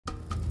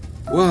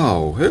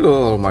Wow,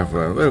 hello my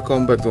friend,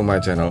 welcome back to my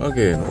channel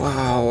again.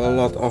 Wow, a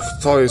lot of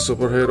toy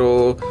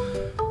superhero,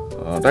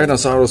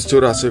 Dinosaurus,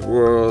 Jurassic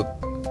World,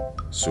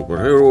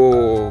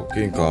 superhero,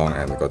 King Kong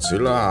and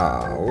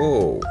Godzilla.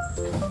 Whoa,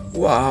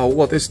 wow,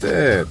 what is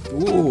that?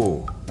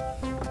 Whoa,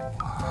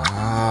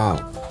 wow,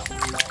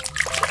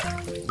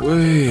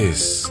 wait,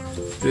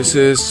 this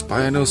is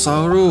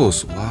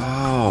Spinosaurus.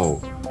 Wow.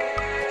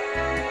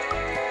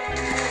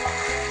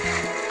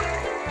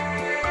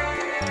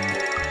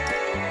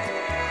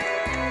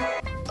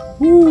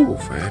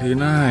 Very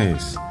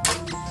nice.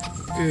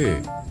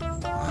 Okay.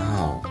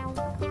 Wow.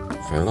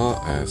 Velo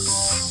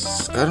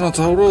as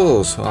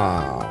carnotaurus.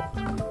 Wow.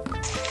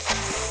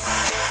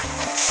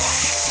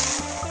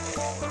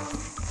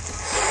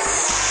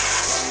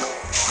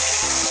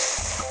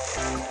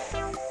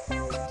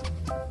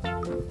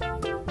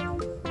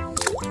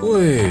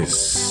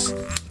 Wes.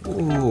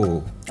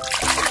 Wow.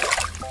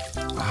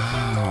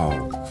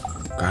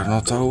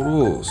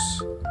 Carnotaurus.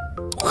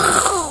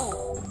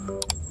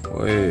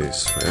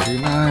 Wes, very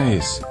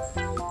nice.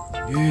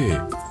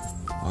 Yeah.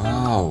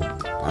 Wow,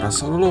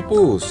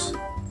 Parasaurolophus.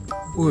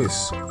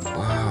 Wes,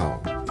 wow.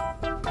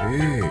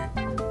 Yeah.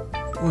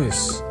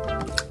 Wes.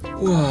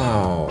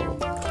 Wow.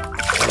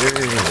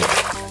 Yeah.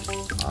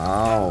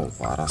 Wow,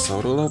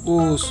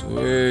 Parasaurolophus.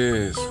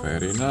 Wes,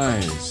 very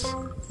nice.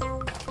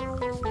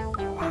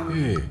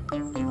 Yeah.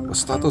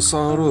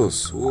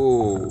 Vostatosaurus.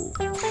 Whoa.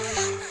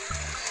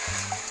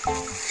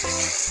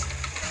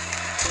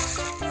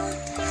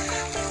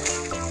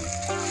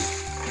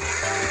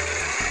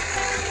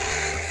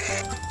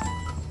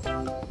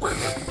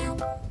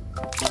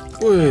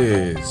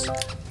 Wes,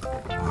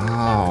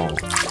 wow,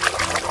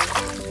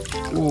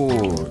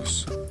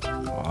 wes,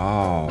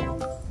 wow,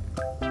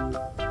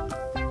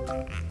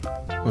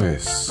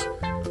 wes,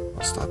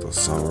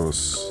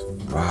 vostatosaurus,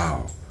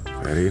 wow,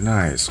 very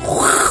nice.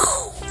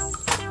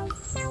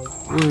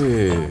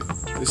 Wait,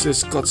 this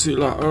is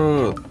Godzilla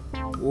Earth.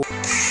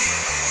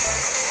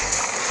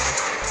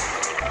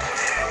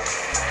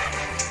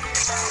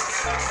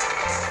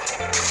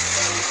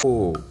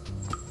 Oh,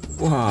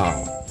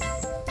 wow.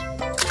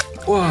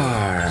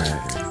 Why?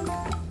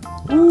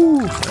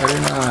 Very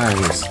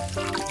nice.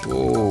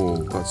 Oh,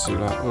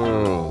 Godzilla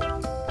Earth.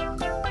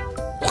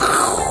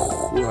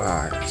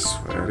 Yes,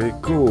 very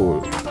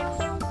cool.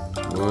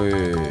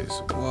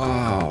 Yes,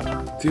 wow.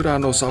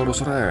 Tyrannosaurus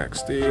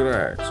Rex,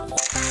 T-Rex.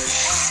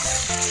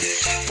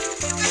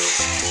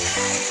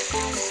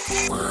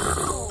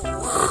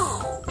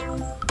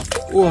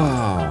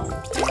 Wow.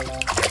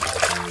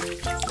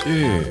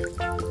 Yeah.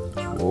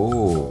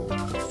 Oh,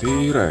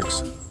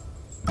 T-Rex.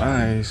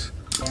 Nice.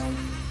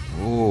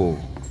 Oh,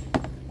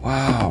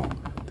 wow,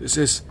 this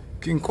is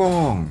King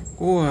Kong.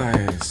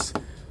 Nice.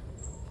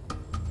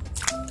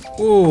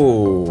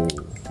 Oh,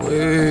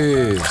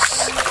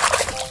 yes.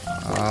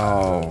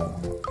 Wow,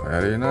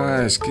 very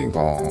nice, King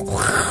Kong.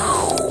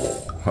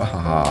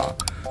 Haha.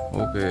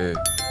 Okay.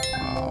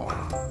 Wow,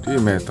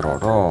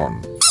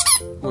 dimetrodon.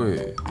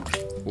 Wait.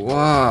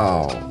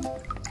 Wow.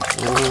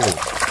 Oh.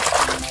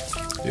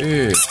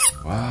 Yeah.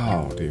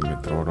 Wow,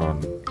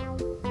 dimetrodon.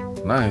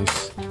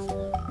 Nice.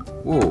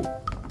 Whoa,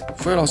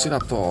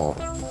 velociraptor.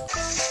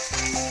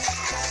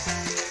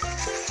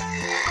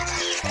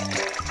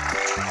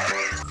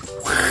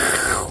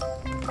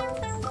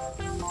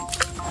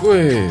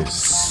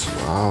 Wes,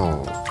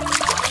 wow.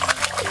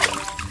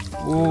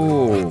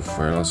 Whoa,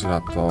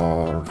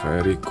 velociraptor,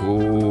 very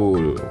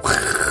cool.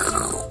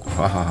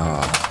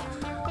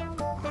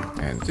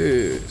 And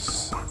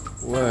this,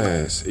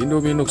 wes,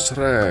 indominus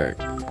Rex.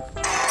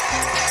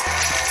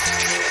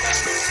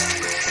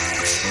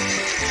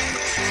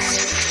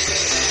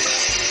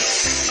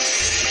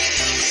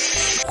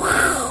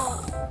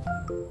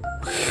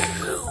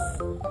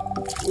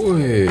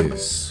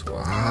 Wes,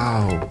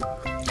 wow,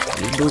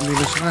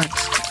 indominus Rex.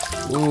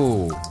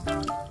 Whoa,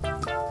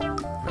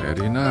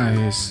 very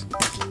nice.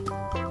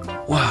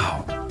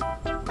 Wow,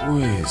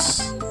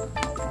 wes,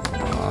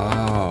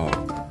 wow,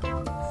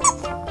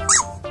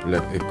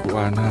 black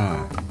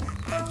iguana.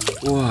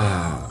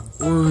 Wow,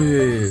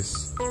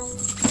 wes,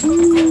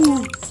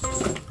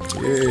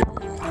 yeah.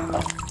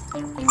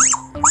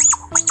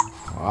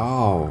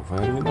 Wow,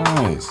 very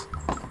nice.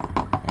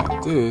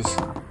 And this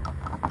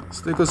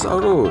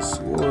stegosaurus.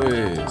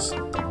 Wes.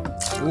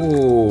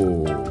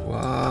 Oh,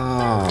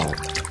 wow.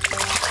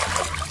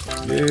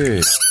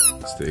 Yes,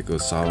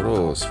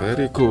 stegosaurus,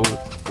 very good.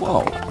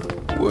 Wow.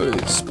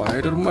 Wes,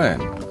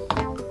 Spider-Man.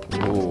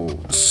 Oh.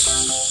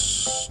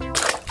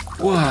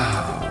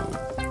 Wow.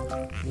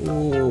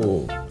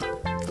 Oh.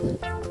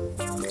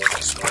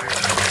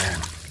 Spider-Man.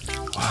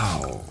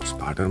 Wow,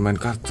 Spider-Man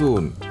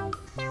cartoon.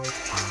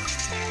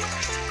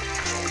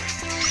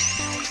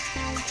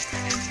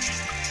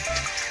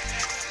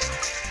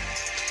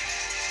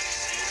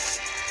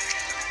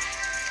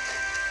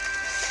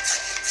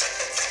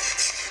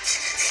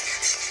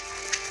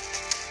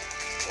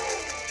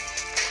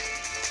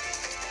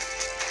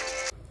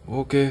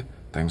 Okay,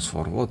 thanks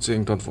for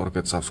watching. Don't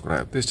forget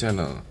subscribe this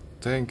channel.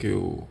 Thank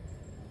you.